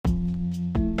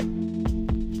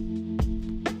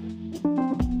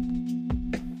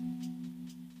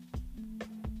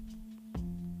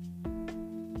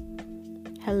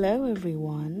Hello,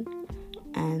 everyone,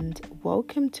 and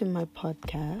welcome to my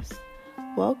podcast.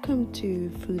 Welcome to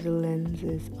Through the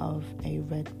Lenses of a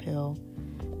Red Pill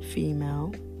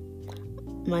Female.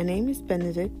 My name is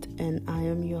Benedict, and I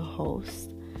am your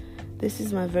host. This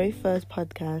is my very first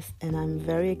podcast, and I'm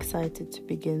very excited to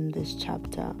begin this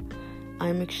chapter.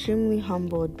 I'm extremely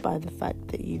humbled by the fact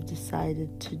that you've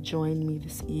decided to join me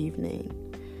this evening.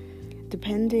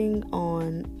 Depending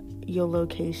on your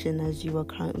location as you are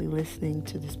currently listening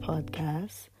to this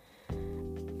podcast,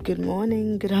 good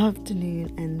morning, good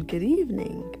afternoon, and good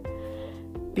evening.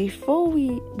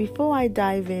 Before I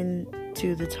dive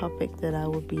into the topic that I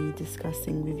will be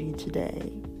discussing with you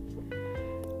today,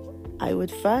 I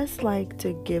would first like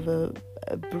to give a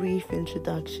brief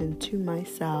introduction to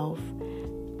myself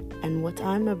and what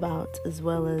I'm about, as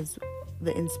well as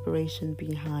the inspiration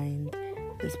behind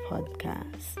this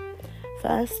podcast.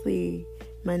 Firstly,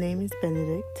 my name is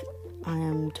Benedict. I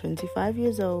am 25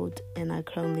 years old and I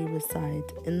currently reside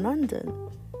in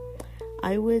London.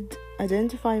 I would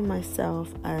identify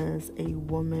myself as a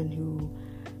woman who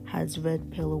has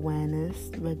red pill awareness,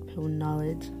 red pill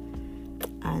knowledge,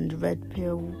 and red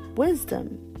pill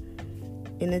wisdom.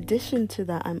 In addition to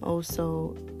that, I'm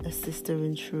also a sister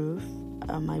in truth.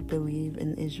 I believe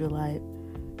in Israelite.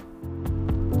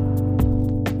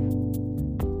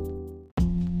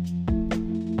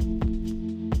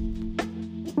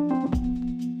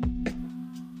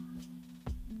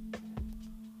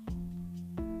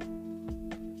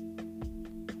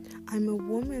 I'm a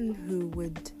woman who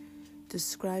would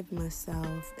describe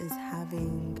myself as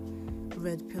having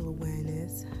red pill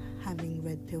awareness, having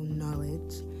red pill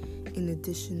knowledge. In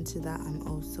addition to that, I'm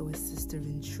also a sister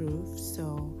in truth,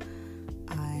 so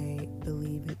I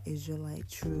believe in Israelite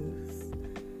truth.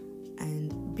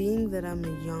 And being that I'm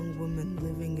a young woman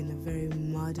living in a very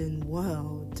modern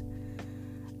world,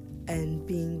 and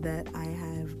being that I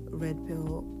have red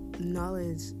pill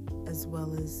knowledge as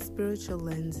well as spiritual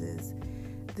lenses,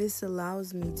 this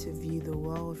allows me to view the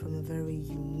world from a very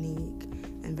unique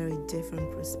and very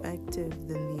different perspective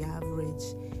than the average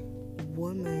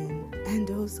woman and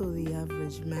also the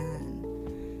average man.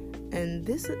 And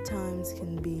this at times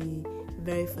can be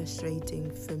very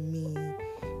frustrating for me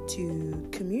to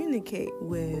communicate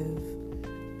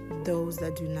with those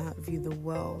that do not view the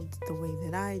world the way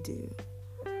that I do.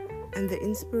 And the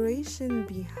inspiration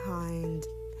behind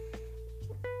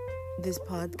this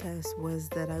podcast was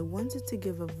that I wanted to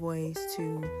give a voice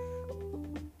to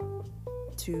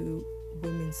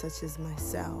women such as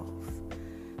myself,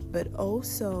 but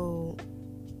also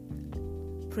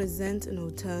present an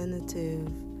alternative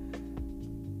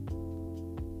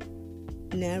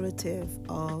narrative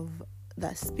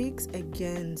that speaks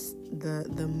against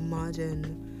the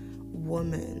modern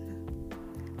woman.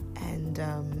 And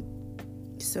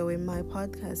so in my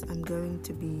podcast, I'm going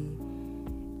to be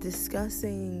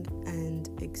discussing and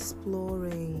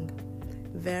exploring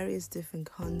various different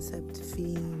concept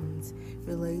themes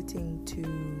relating to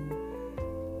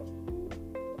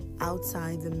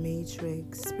outside the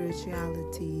matrix,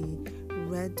 spirituality,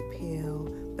 red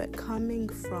pill, but coming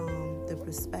from the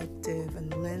perspective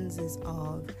and lenses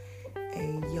of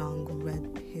a young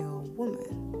red pill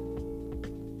woman.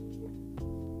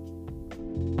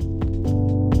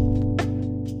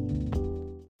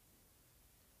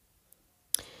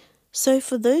 So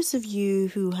for those of you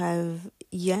who have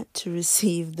yet to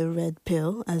receive the red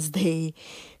pill, as they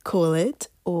call it,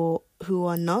 or who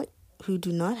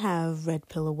do not have red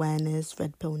pill awareness,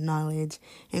 red pill knowledge,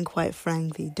 and quite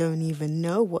frankly don't even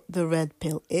know what the red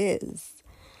pill is,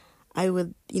 I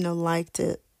would, like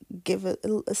to give a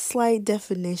slight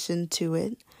definition to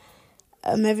it.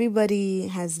 Everybody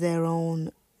has their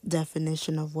own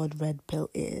definition of what red pill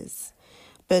is.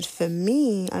 But for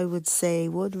me, I would say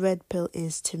what red pill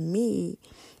is to me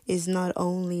is not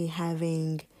only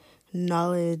having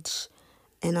knowledge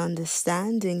and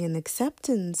understanding and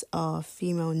acceptance of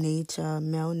female nature,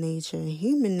 male nature, and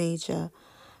human nature,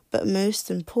 but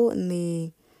most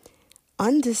importantly,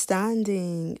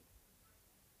 understanding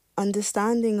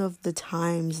of the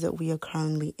times that we are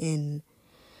currently in,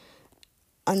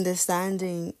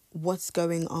 understanding what's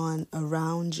going on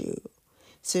around you.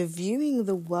 So viewing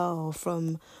the world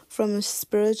from a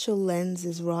spiritual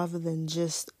lenses rather than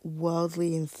just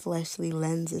worldly and fleshly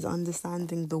lenses,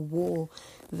 understanding the war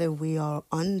that we are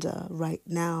under right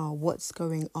now, what's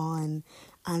going on,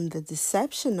 and the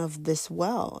deception of this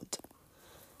world.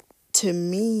 To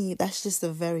me, that's just a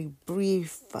very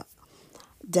brief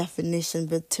definition,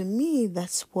 but to me,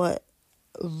 that's what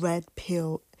red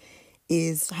pill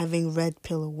is, having red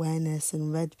pill awareness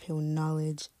and red pill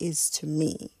knowledge is to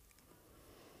me.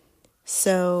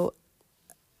 So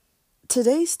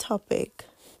today's topic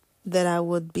that I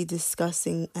would be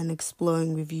discussing and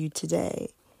exploring with you today.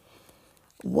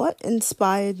 What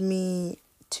inspired me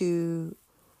to,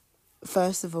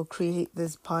 first of all, create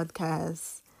this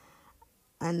podcast,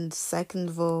 and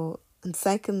secondly,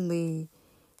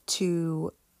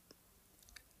 to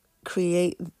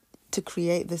create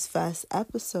this first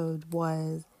episode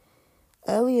was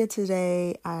earlier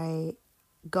today. I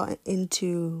got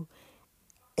into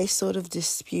a sort of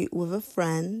dispute with a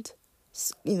friend,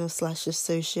 slash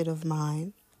associate of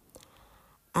mine.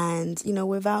 And,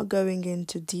 without going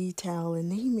into detail and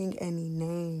naming any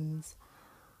names,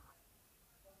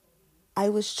 I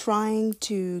was trying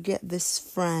to get this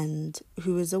friend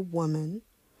who is a woman.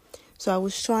 So I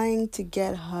was trying to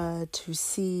get her to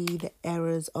see the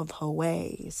errors of her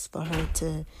ways, for her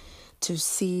to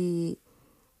see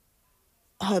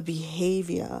her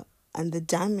behavior and the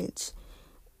damage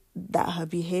that her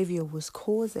behavior was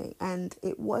causing. And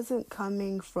it wasn't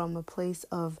coming from a place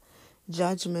of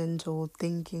judgment or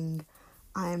thinking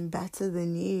I'm better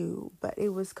than you, but it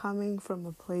was coming from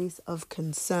a place of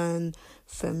concern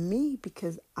for me,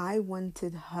 because I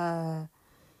wanted her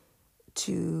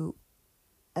to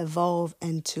evolve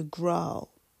and to grow,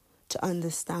 to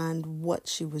understand what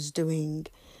she was doing,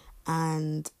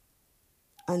 and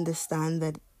understand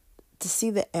that, to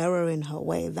see the error in her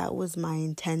way. That was my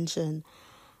intention.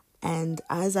 And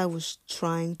as I was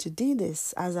trying to do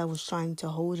this, as I was trying to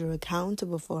hold her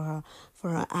accountable for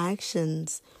her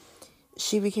actions,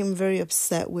 she became very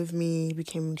upset with me,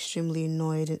 became extremely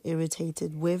annoyed and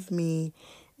irritated with me,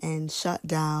 and shut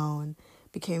down,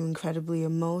 became incredibly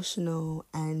emotional,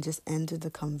 and just ended the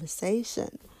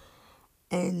conversation.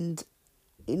 And,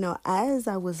 as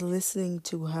I was listening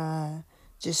to her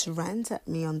just rant at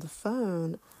me on the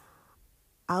phone,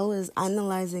 I was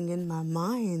analyzing in my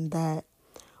mind that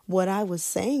what I was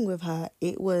saying with her,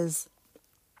 it was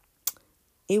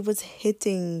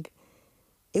triggering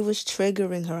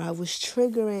her. I was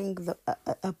triggering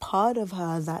a part of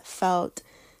her that felt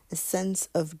a sense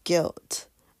of guilt,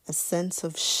 a sense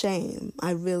of shame.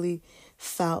 I really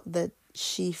felt that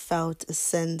she felt a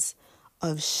sense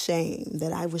of shame,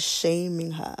 that I was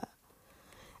shaming her.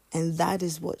 And that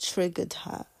is what triggered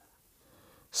her.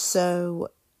 So,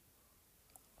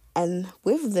 and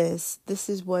with this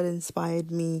is what inspired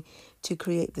me to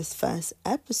create this first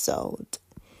episode,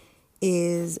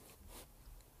 is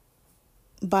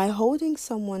by holding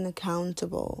someone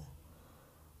accountable,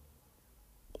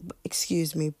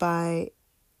 by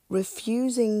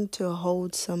refusing to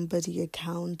hold somebody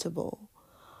accountable,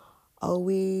 are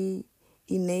we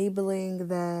enabling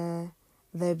their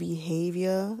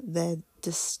behavior, their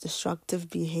destructive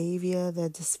behavior, their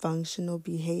dysfunctional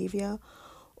behavior?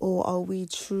 Or are we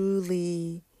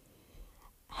truly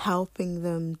helping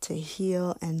them to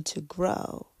heal and to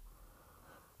grow?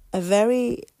 A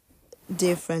very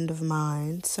dear friend of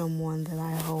mine, someone that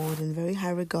I hold in very high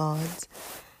regards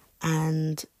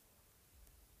and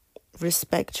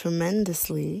respect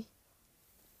tremendously,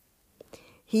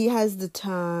 he has the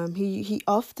term, he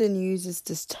often uses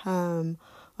this term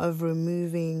of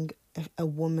removing a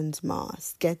woman's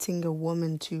mask, getting a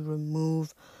woman to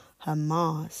remove her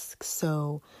mask.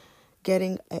 So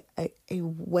getting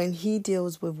when he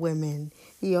deals with women,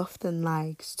 he often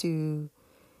likes to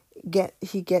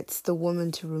gets the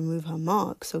woman to remove her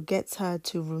mask. So gets her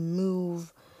to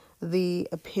remove the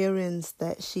appearance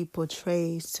that she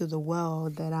portrays to the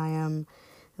world, that I am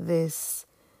this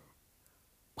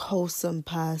wholesome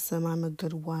person, I'm a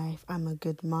good wife, I'm a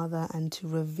good mother, and to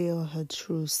reveal her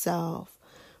true self,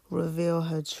 reveal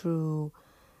her true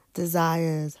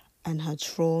desires and her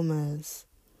traumas.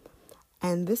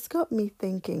 And this got me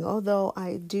thinking, although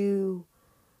I do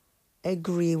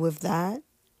agree with that,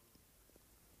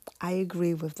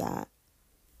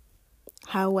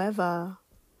 however,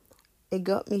 it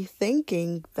got me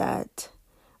thinking that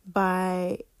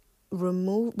by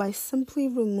simply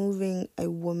removing a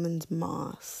woman's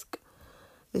mask,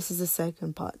 this is the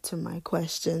second part to my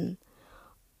question,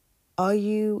 are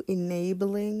you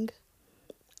enabling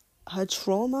her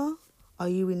trauma? Are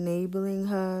you enabling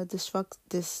her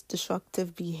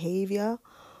destructive behavior?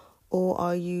 Or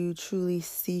are you truly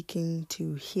seeking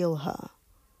to heal her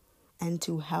and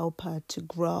to help her to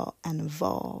grow and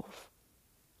evolve?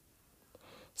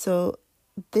 So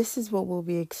this is what we'll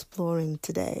be exploring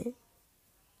today.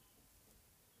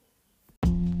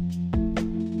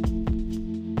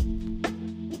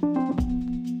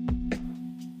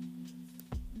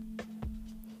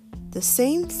 The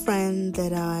same friend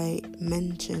that I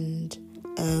mentioned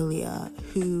earlier,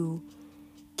 who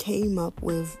came up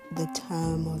with the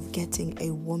term of getting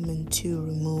a woman to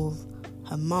remove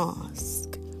her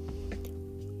mask,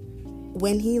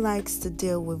 when he likes to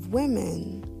deal with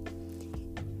women,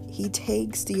 he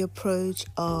takes the approach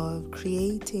of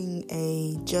creating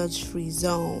a judge-free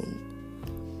zone,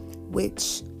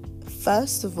 which,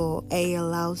 first of all, A,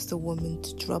 allows the woman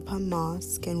to drop her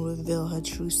mask and reveal her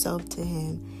true self to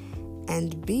him,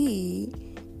 and B,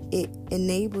 it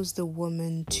enables the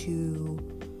woman to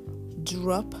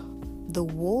drop the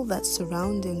wall that's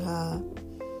surrounding her,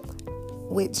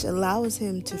 which allows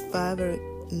him to further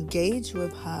engage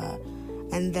with her,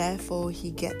 and therefore he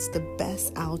gets the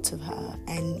best out of her,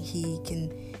 and he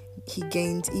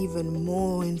gains even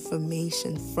more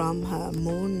information from her,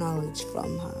 more knowledge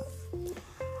from her.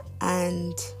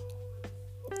 And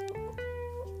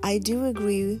I do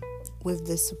agree with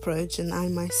this approach, and I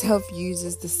myself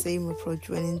uses the same approach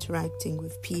when interacting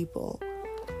with people.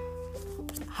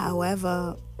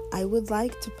 However, I would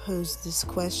like to pose this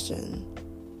question.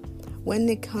 When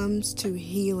it comes to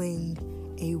healing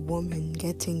a woman,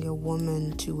 getting a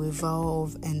woman to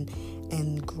evolve and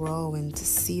grow and to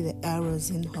see the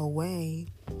errors in her way,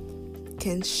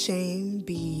 can shame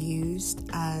be used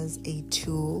as a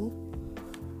tool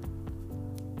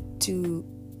to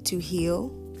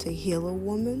heal a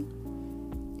woman?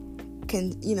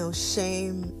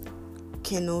 Shame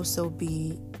can also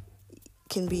be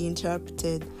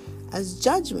interpreted as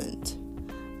judgment,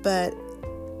 but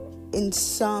in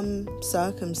some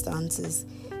circumstances,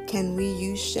 can we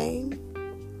use shame?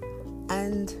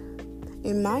 And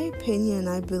in my opinion,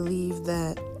 I believe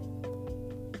that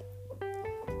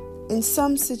in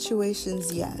some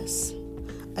situations, yes.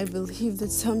 I believe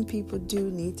that some people do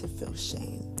need to feel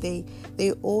shame. They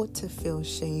ought to feel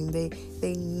shame.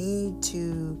 They need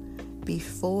to be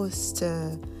forced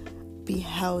to be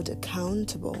held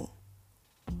accountable.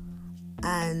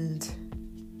 And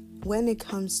when it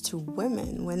comes to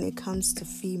women, when it comes to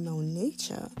female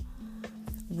nature,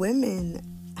 women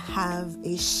have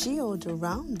a shield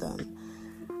around them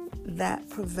that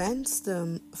prevents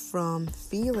them from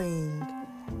feeling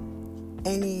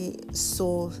any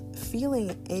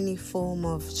form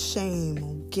of shame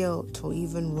or guilt or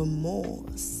even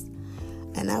remorse.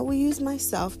 And I will use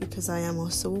myself because I am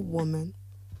also a woman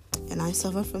and I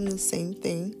suffer from the same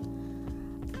thing.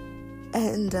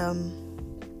 And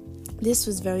this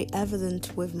was very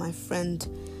evident with my friend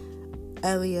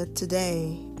earlier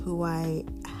today, who I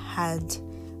had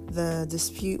the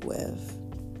dispute with,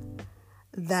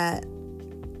 that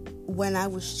when I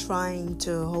was trying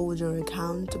to hold her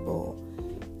accountable,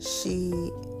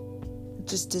 she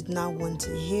just did not want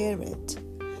to hear it.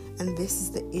 And this is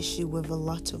the issue with a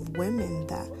lot of women,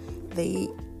 that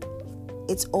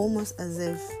it's almost as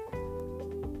if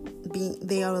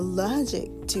they are allergic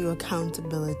to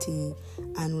accountability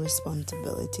and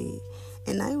responsibility.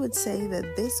 And I would say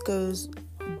that this goes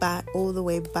back all the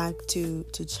way back to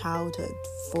childhood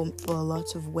for a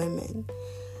lot of women.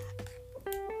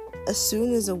 As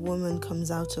soon as a woman comes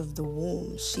out of the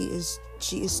womb, she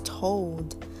is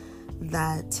told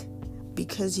that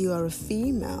because you are a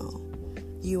female,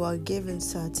 you are given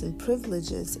certain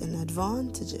privileges and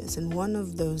advantages. And one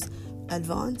of those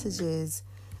advantages,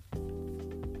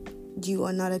 you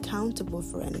are not accountable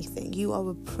for anything. You are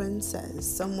a princess.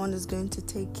 Someone is going to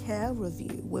take care of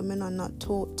you. Women are not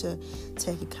taught to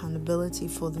take accountability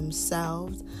for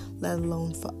themselves, let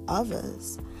alone for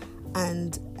others.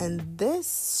 And this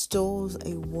stalls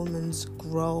a woman's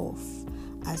growth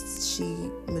as she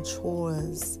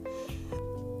matures.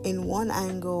 In one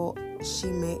angle, she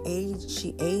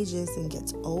ages and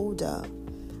gets older,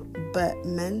 but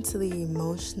mentally,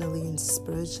 emotionally, and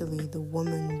spiritually, the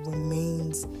woman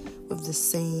remains with the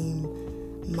same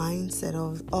mindset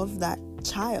of that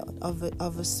child,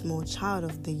 of a small child,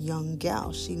 of the young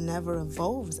girl. She never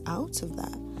evolves out of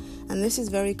that. And this is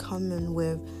very common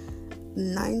with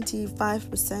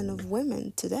 95% of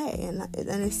women today. And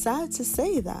it's sad to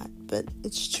say that, but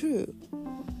it's true.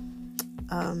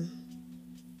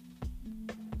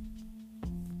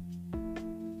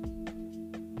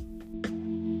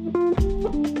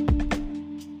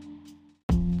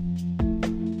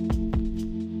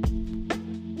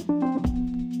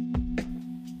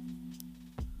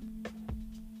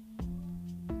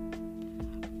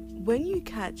 When you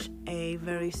catch a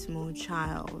very small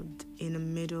child in the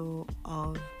middle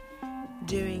of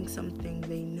doing something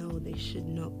they know they should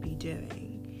not be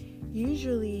doing,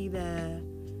 usually their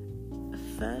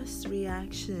first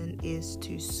reaction is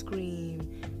to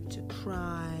scream, to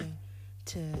cry,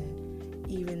 to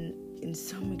even in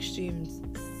some extreme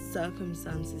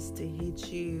circumstances to hit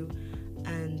you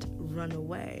and run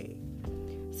away.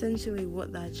 Essentially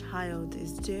what that child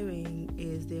is doing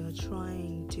is they are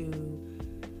trying to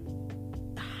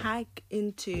hack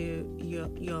into your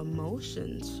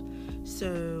emotions.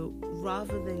 So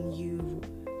rather than you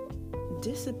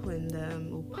discipline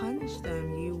them or punish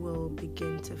them, you will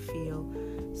begin to feel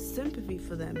sympathy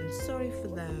for them and sorry for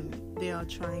them. They are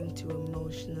trying to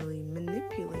emotionally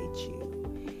manipulate you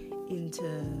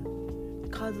into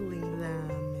cuddling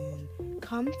them and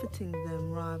comforting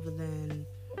them rather than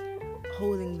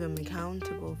holding them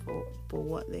accountable for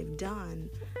what they've done.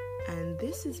 And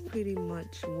this is pretty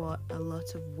much what a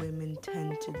lot of women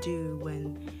tend to do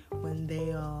when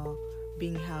they are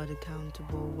being held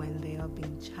accountable, when they are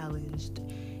being challenged,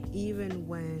 even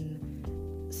when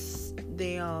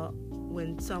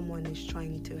someone is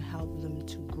trying to help them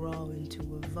to grow and to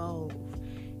evolve.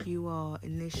 You are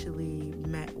initially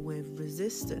met with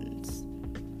resistance.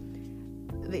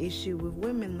 The issue with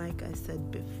women, like I said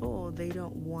before, they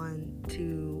don't want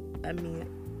to,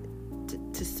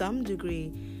 to some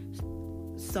degree,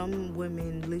 some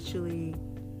women literally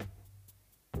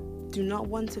do not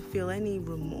want to feel any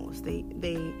remorse. They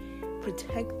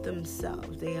protect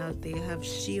themselves. They have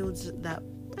shields that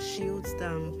shields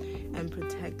them and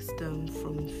protects them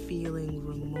from feeling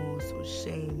remorse or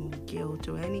shame or guilt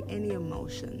or any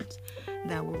emotions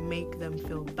that will make them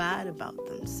feel bad about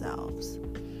themselves.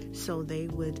 So they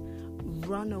would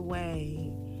run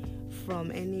away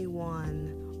from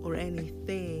anyone or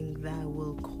anything that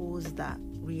will cause that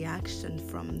reaction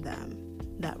from them,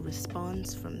 that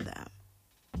response from them.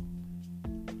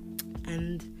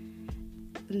 And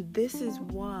this is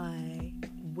why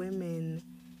women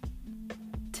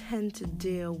tend to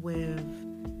deal with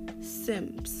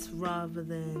simps rather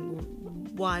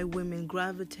than why women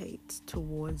gravitate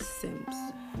towards simps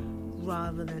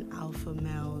rather than alpha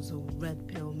males or red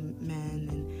pill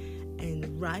men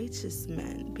and righteous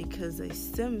men, because a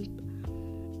simp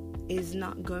is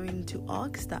not going to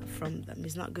ask that from them.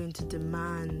 Is not going to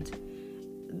demand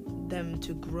them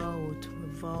to grow, to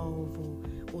evolve,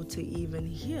 or to even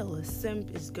heal. A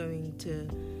simp is going to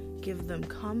give them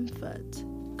comfort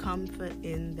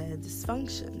in their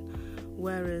dysfunction,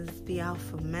 whereas the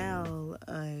alpha male,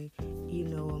 a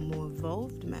more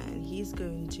evolved man, he's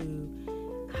going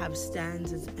to have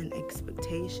standards and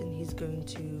expectation. He's going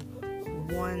to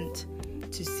want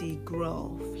to see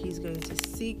growth. He's going to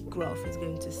seek growth. He's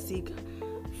going to seek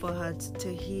for her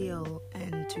to heal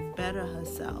and to better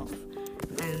herself.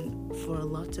 And for a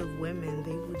lot of women,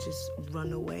 they would just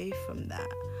run away from that.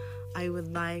 I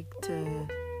would like to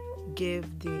give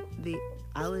the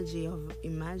analogy of,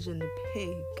 imagine a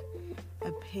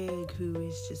pig who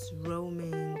is just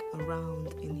roaming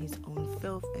around in his own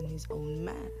filth and his own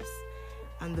mess.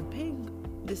 And the pig,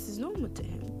 this is normal to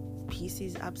him. He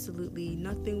sees absolutely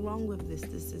nothing wrong with this.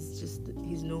 This is just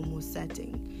his normal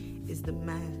setting, is the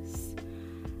mess.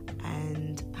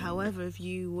 And however, if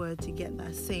you were to get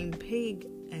that same pig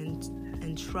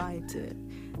and try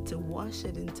to wash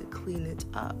it and to clean it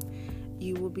up,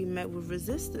 you will be met with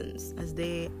resistance, as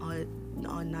they are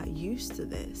not used to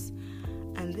this.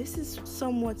 And this is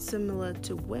somewhat similar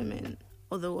to women,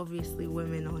 although obviously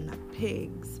women are not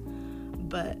pigs,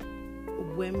 but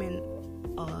women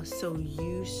are so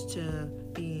used to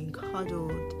being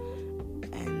cuddled,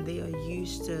 and they are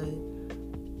used to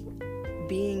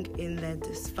being in their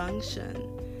dysfunction,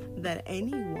 that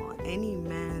any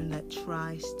man that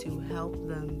tries to help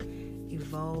them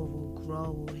evolve or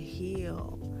grow or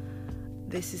heal,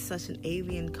 this is such an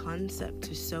alien concept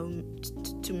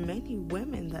to many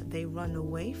women that they run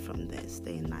away from this.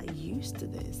 They are not used to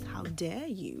this. How dare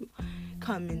you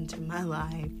come into my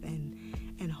life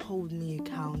and hold me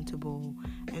accountable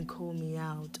and call me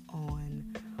out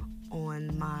on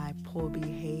my poor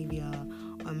behavior,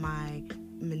 on my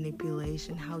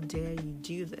manipulation? How dare you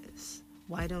do this?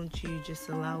 Why don't you just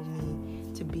allow me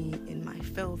to be in my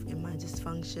filth, in my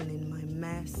dysfunction, in my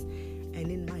mess, and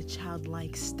in my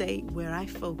childlike state where I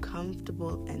feel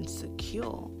comfortable and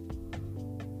secure?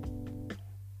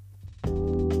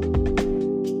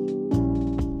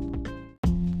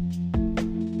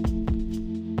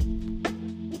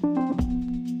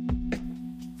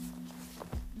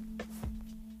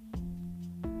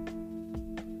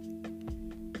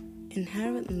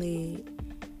 Inherently,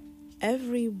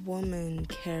 every woman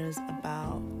cares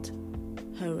about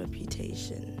her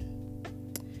reputation,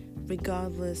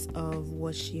 regardless of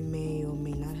what she may or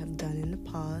may not have done in the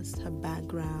past, her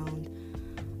background,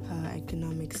 her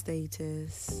economic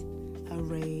status, her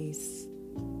race,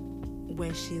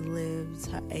 where she lives,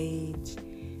 her age.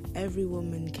 Every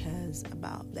woman cares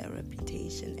about their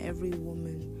reputation. Every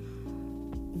woman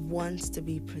wants to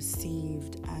be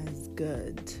perceived as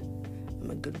good. I'm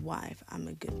a good wife, I'm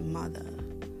a good mother.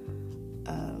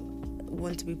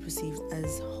 Want to be perceived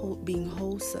as being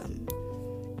wholesome,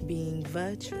 being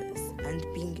virtuous, and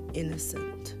being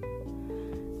innocent.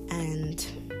 And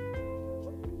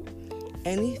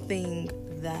anything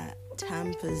that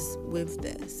tampers with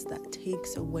this, that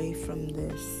takes away from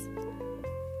this,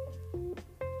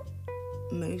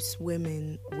 most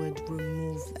women would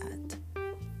remove that.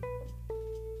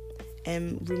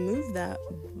 And remove that,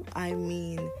 I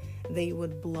mean they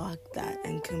would block that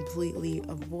and completely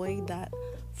avoid that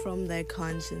from their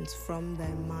conscience, from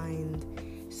their mind,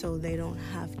 so they don't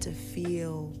have to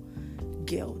feel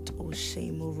guilt or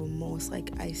shame or remorse.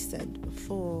 Like I said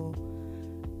before,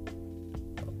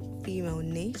 female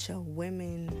nature,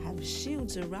 women have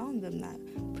shields around them that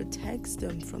protects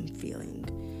them from feeling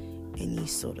any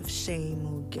sort of shame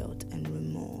or guilt and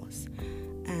remorse.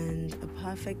 And a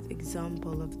perfect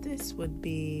example of this would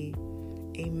be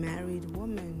a married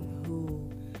woman who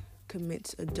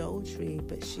commits adultery,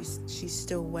 but she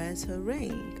still wears her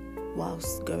ring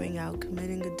whilst going out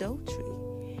committing adultery.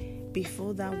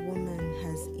 Before that woman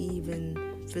has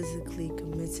even physically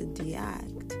committed the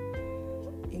act,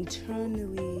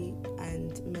 internally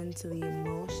and mentally,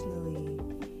 emotionally,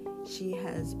 she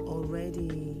has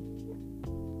already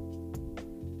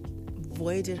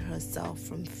voided herself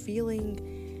from feeling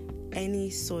any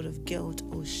sort of guilt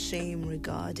or shame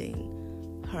regarding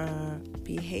her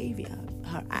behavior,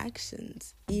 her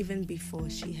actions, even before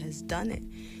she has done it.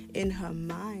 In her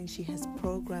mind, she has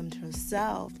programmed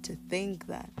herself to think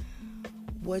that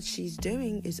what she's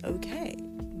doing is okay,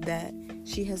 that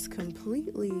she has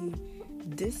completely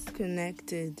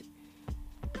disconnected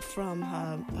from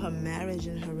her marriage,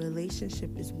 and her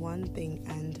relationship is one thing,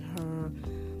 and her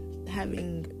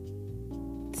having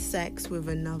sex with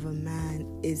another man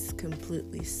is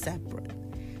completely separate.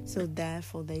 So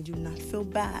therefore they do not feel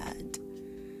bad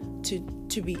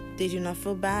they do not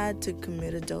feel bad to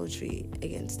commit adultery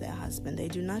against their husband. They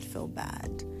do not feel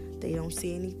bad. They don't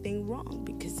see anything wrong,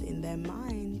 because in their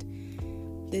mind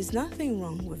there's nothing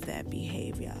wrong with their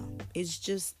behavior. It's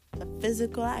just a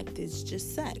physical act. It's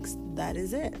just sex. That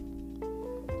is it.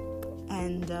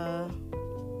 And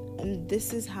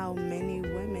this is how many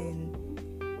women,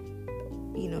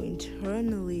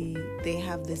 internally, they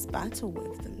have this battle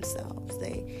with themselves.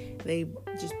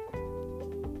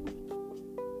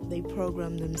 They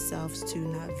program themselves to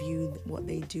not view what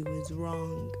they do as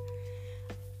wrong.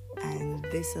 And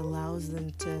this allows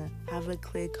them to have a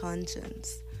clear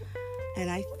conscience.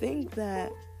 And I think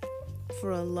that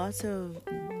for a lot of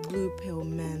blue pill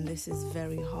men, this is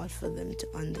very hard for them to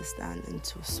understand and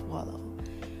to swallow.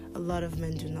 A lot of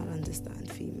men do not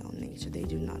understand female nature. They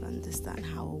do not understand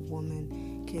how a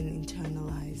woman can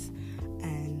internalize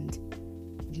and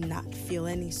not feel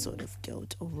any sort of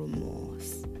guilt or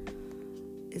remorse.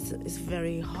 It's a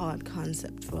very hard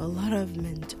concept for a lot of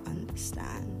men to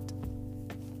understand.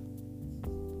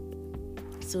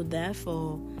 So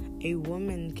therefore, a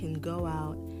woman can go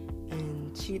out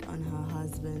and cheat on her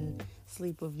husband,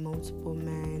 sleep with multiple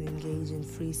men, engage in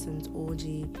threesomes,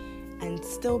 orgy, and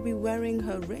still be wearing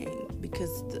her ring,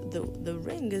 because the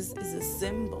ring is a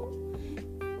symbol.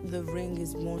 The ring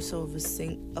is more so of a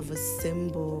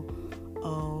symbol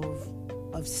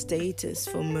of status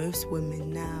for most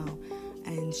women now,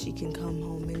 and she can come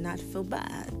home and not feel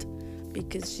bad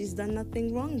because she's done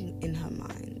nothing wrong in her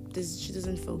mind. She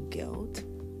doesn't feel guilt.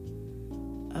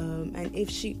 And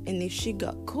if she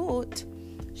got caught,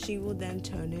 she will then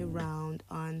turn it around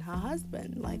on her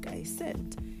husband. Like I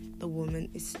said, the woman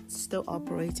is still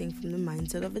operating from the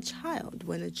mindset of a child.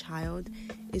 When a child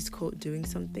is caught doing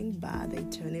something bad, they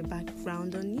turn it back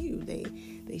around on you.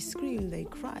 They scream, they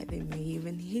cry, they may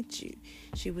even hit you.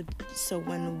 So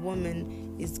when a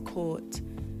woman is caught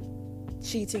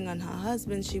cheating on her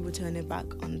husband, she would turn it back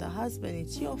on the husband.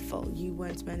 It's your fault. You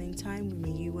weren't spending time with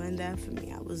me. You weren't there for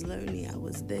me. I was lonely. I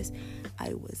was this.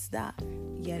 I was that.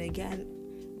 Yet again,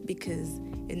 because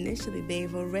initially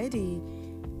they've already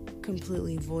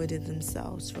completely voided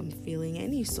themselves from feeling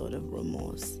any sort of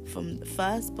remorse from the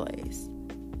first place.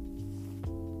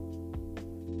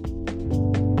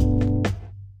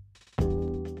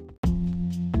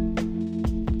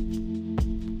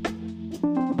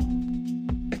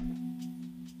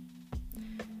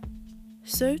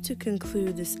 So to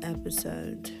conclude this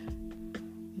episode,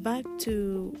 back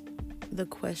to the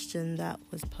question that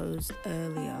was posed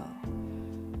earlier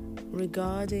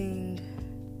regarding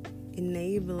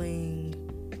enabling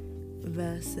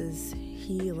versus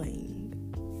healing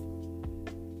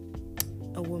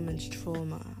a woman's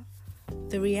trauma.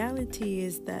 The reality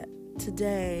is that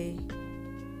today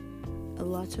a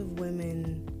lot of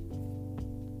women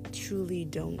truly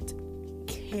don't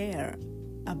care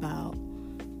about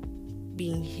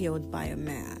being healed by a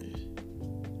man.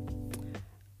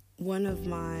 One of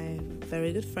my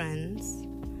very good friends,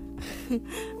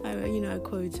 I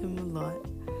quote him a lot.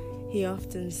 He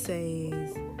often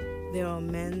says, There are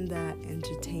men that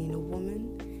entertain a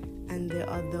woman, and there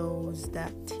are those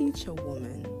that teach a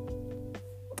woman.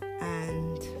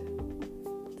 And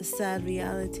the sad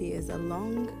reality is, as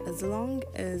long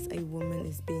as a woman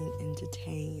is being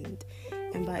entertained,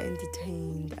 and by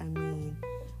entertained I mean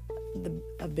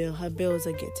her bills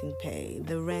are getting paid,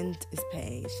 the rent is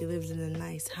paid, she lives in a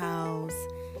nice house,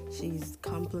 she's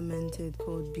complimented,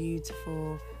 called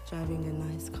beautiful, driving a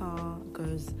nice car,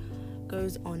 goes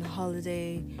on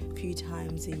holiday a few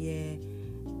times a year.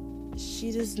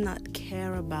 She does not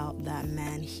care about that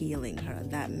man healing her,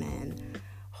 that man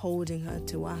holding her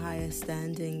to a higher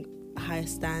standard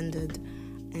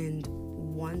and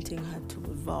wanting her to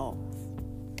evolve.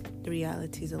 The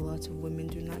reality is, a lot of women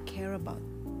do not care about,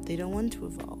 they don't want to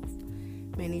evolve.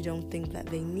 Many don't think that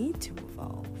they need to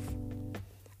evolve.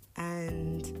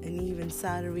 And an even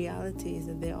sadder reality is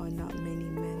that there are not many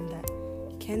men that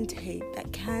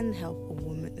can help a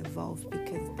woman evolve,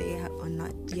 because they are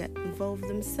not yet evolved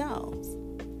themselves.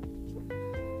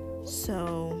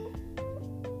 So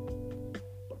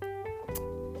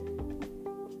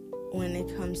when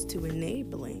it comes to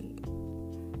enabling,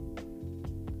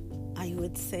 I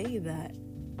would say that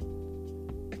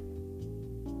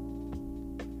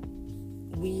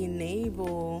we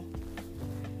enable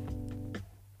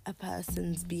a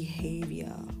person's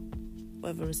behavior,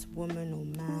 whether it's woman or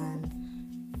man,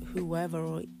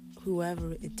 whoever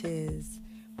it is.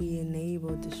 We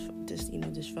enable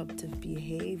disruptive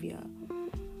behavior.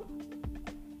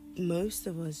 Most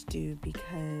of us do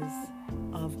because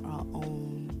of our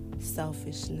own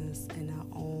selfishness and our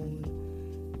own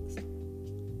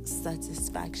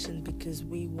satisfaction, because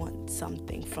we want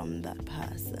something from that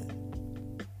person.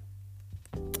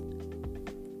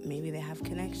 Maybe they have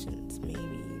connections,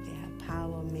 maybe they have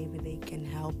power, maybe they can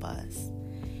help us.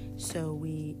 So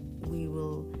we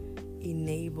will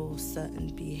enable certain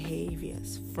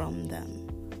behaviors from them,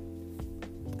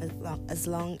 as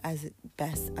long as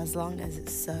it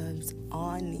serves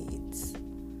our needs.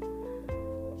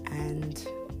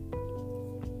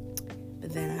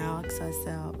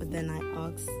 But then I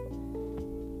ask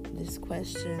this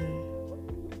question: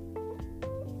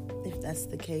 if that's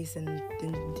the case, then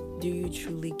do you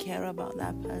truly care about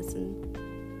that person?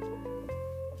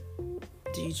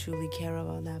 Do you truly care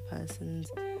about that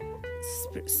person's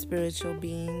spiritual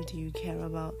being? Do you care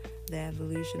about their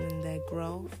evolution and their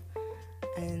growth?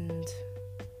 And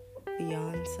the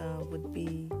answer would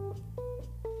be,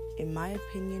 in my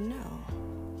opinion, no.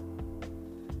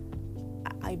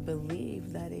 I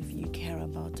believe that if you care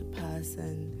about a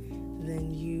person,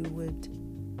 then you would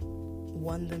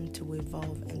want them to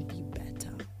evolve and be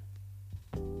better.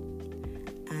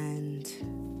 And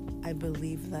I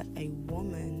believe that a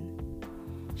woman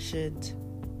should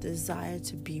desire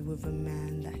to be with a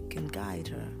man that can guide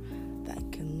her,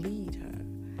 that can lead her,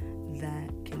 that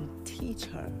can teach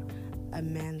her, a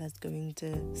man that's going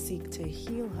to seek to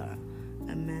heal her,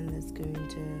 a man that's going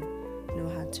to know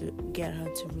how to get her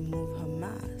to remove her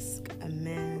mask, a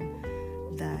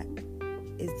man that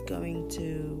is going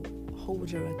to hold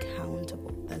her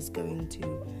accountable, that's going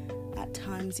to at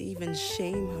times even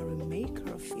shame her and make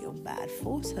her feel bad,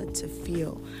 force her to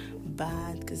feel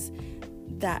bad, because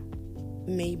that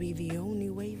may be the only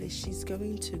way that she's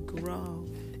going to grow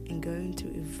and going to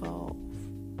evolve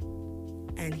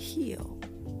and heal.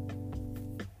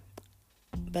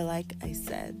 But like I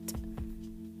said,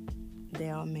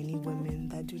 there are many women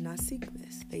that do not seek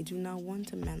this. They do not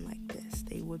want a man like this.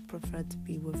 They would prefer to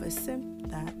be with a simp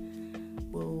that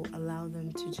will allow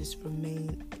them to just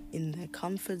remain in their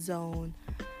comfort zone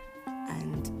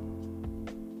and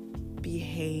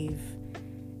behave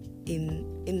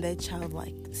in their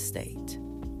childlike state.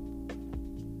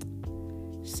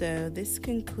 So this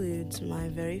concludes my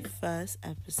very first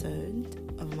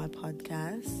episode of my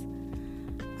podcast.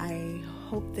 I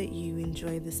hope that you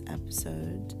enjoy this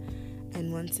episode.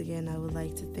 And once again, I would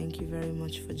like to thank you very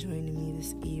much for joining me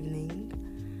this evening.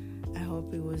 I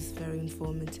hope it was very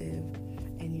informative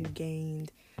and you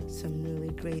gained some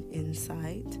really great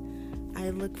insight. I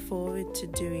look forward to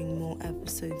doing more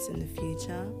episodes in the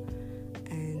future.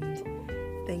 And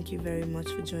thank you very much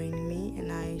for joining me,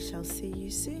 and I shall see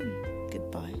you soon.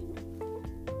 Goodbye.